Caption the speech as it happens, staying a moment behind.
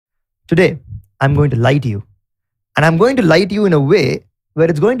Today, I'm going to lie to you. And I'm going to lie to you in a way where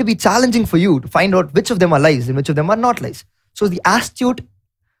it's going to be challenging for you to find out which of them are lies and which of them are not lies. So the astute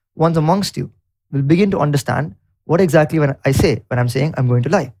ones amongst you will begin to understand what exactly when I'm saying I'm going to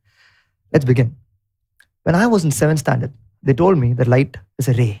lie. Let's begin. When I was in 7th standard, they told me that light is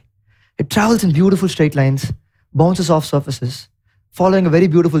a ray. It travels in beautiful straight lines, bounces off surfaces, following a very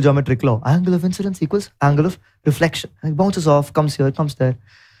beautiful geometric law. Angle of incidence equals angle of reflection. And it bounces off, comes here, comes there,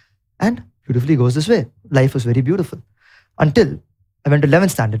 and beautifully goes this way. Life was very beautiful. Until I went to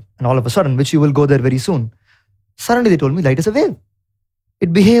 11th standard, and all of a sudden, which you will go there very soon, suddenly they told me light is a wave.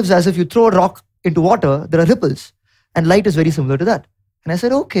 It behaves as if you throw a rock into water, there are ripples, and light is very similar to that. And I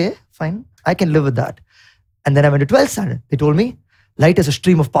said, okay, fine, I can live with that. And then I went to 12th standard. They told me light is a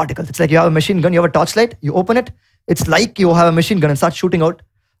stream of particles. It's like you have a machine gun, you have a torchlight, you open it, it's like you have a machine gun and start shooting out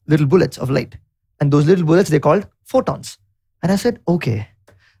little bullets of light. And those little bullets, they called photons. And I said, okay,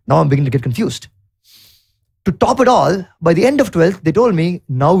 now I'm beginning to get confused. To top it all, by the end of 12th, they told me,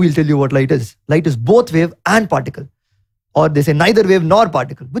 now we'll tell you what light is. Light is both wave and particle. Or they say neither wave nor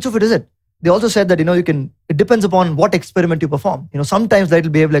particle. Which of it is it? They also said that, it depends upon what experiment you perform. Sometimes light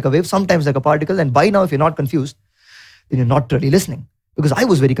will behave like a wave, sometimes like a particle. And by now, if you're not confused, then you're not really listening. Because I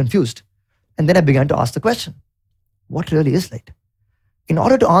was very confused. And then I began to ask the question, what really is light? In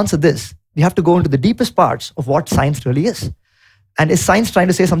order to answer this, we have to go into the deepest parts of what science really is. And is science trying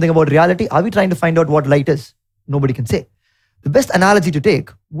to say something about reality? Are we trying to find out what light is? Nobody can say. The best analogy to take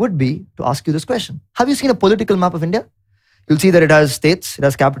would be to ask you this question. Have you seen a political map of India? You'll see that it has states, it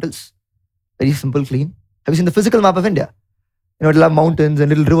has capitals. Very simple, clean. Have you seen the physical map of India? It'll have mountains and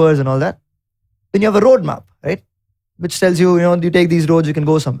little rivers and all that. Then you have a road map, right? Which tells you, you take these roads, you can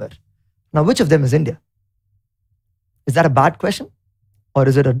go somewhere. Now, which of them is India? Is that a bad question? Or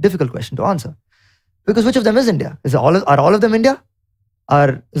is it a difficult question to answer? Because which of them is India? Are all of them India?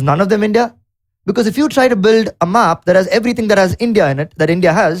 Is none of them India? Because if you try to build a map that has everything that has India in it, that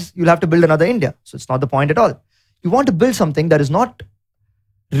India has, you'll have to build another India. So it's not the point at all. You want to build something that is not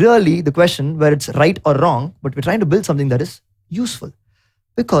really the question where it's right or wrong, but we're trying to build something that is useful.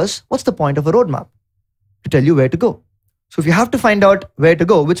 Because what's the point of a roadmap? To tell you where to go. So if you have to find out where to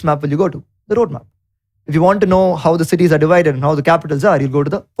go, which map will you go to? The roadmap. If you want to know how the cities are divided and how the capitals are, you'll go to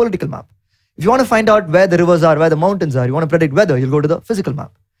the political map. If you want to find out where the rivers are, where the mountains are, you want to predict weather, you'll go to the physical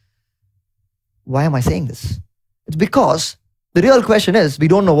map. Why am I saying this? It's because the real question is, we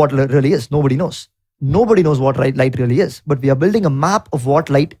don't know what really is. Nobody knows. Nobody knows what light really is. But we are building a map of what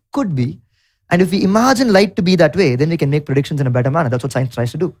light could be. And if we imagine light to be that way, then we can make predictions in a better manner. That's what science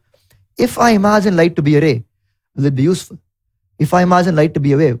tries to do. If I imagine light to be a ray, will it be useful? If I imagine light to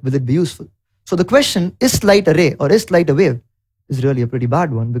be a wave, will it be useful? So the question, is light a ray or is light a wave, is really a pretty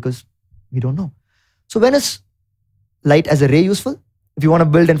bad one because we don't know. So when is light as a ray useful? If you want to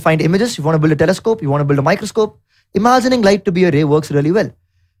build and find images, you want to build a telescope, you want to build a microscope, imagining light to be a ray works really well.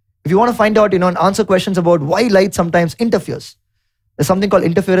 If you want to find out, and answer questions about why light sometimes interferes, there's something called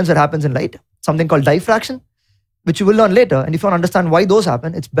interference that happens in light, something called diffraction, which you will learn later. And if you want to understand why those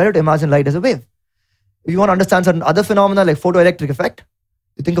happen, it's better to imagine light as a wave. If you want to understand certain other phenomena like photoelectric effect,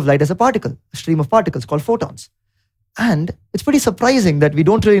 you think of light as a particle, a stream of particles called photons. And it's pretty surprising that we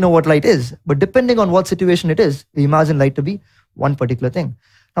don't really know what light is, but depending on what situation it is, we imagine light to be one particular thing.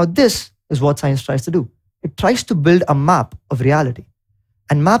 Now, this is what science tries to do. It tries to build a map of reality.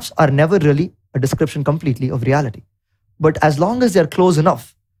 And maps are never really a description completely of reality. But as long as they're close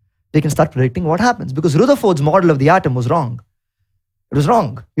enough, they can start predicting what happens. Because Rutherford's model of the atom was wrong. It was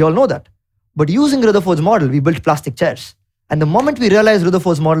wrong. We all know that. But using Rutherford's model, we built plastic chairs. And the moment we realize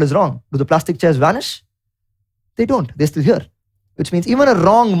Rutherford's model is wrong, do the plastic chairs vanish? They don't. They're still here. Which means even a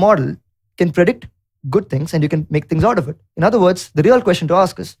wrong model can predict good things and you can make things out of it. In other words, the real question to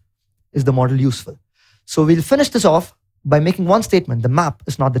ask is the model useful? So we'll finish this off by making one statement. The map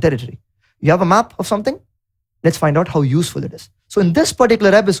is not the territory. You have a map of something? Let's find out how useful it is. So in this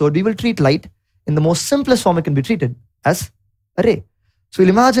particular episode, we will treat light in the most simplest form it can be treated, as a ray. So we'll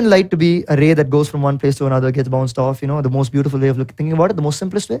imagine light to be a ray that goes from one place to another, gets bounced off, the most beautiful way of thinking about it, the most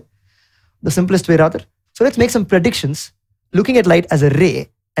simplest way. The simplest way rather. So let's make some predictions looking at light as a ray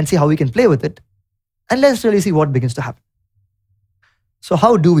and see how we can play with it. And let's really see what begins to happen. So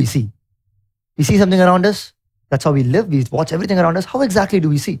how do we see? We see something around us. That's how we live. We watch everything around us. How exactly do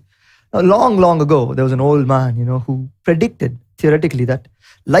we see? Now, long, long ago, there was an old man, who predicted theoretically that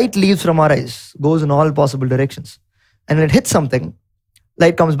light leaves from our eyes, goes in all possible directions. And when it hits something,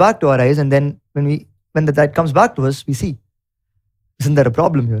 light comes back to our eyes. And then when the light comes back to us, we see. Isn't there a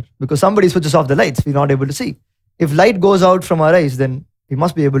problem here? Because somebody switches off the lights, we're not able to see. If light goes out from our eyes, then we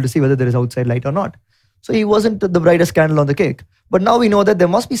must be able to see whether there is outside light or not. So he wasn't the brightest candle on the cake. But now we know that there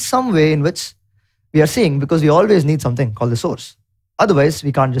must be some way in which we are seeing, because we always need something called the source. Otherwise,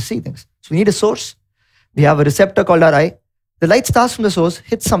 we can't just see things. So we need a source. We have a receptor called our eye. The light starts from the source,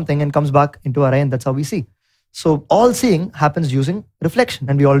 hits something and comes back into our eye, and that's how we see. So all seeing happens using reflection,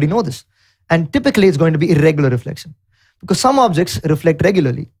 and we already know this. And typically it's going to be irregular reflection, because some objects reflect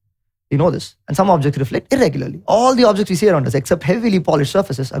regularly. You know this. And some objects reflect irregularly. All the objects we see around us, except heavily polished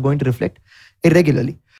surfaces, are going to reflect irregularly.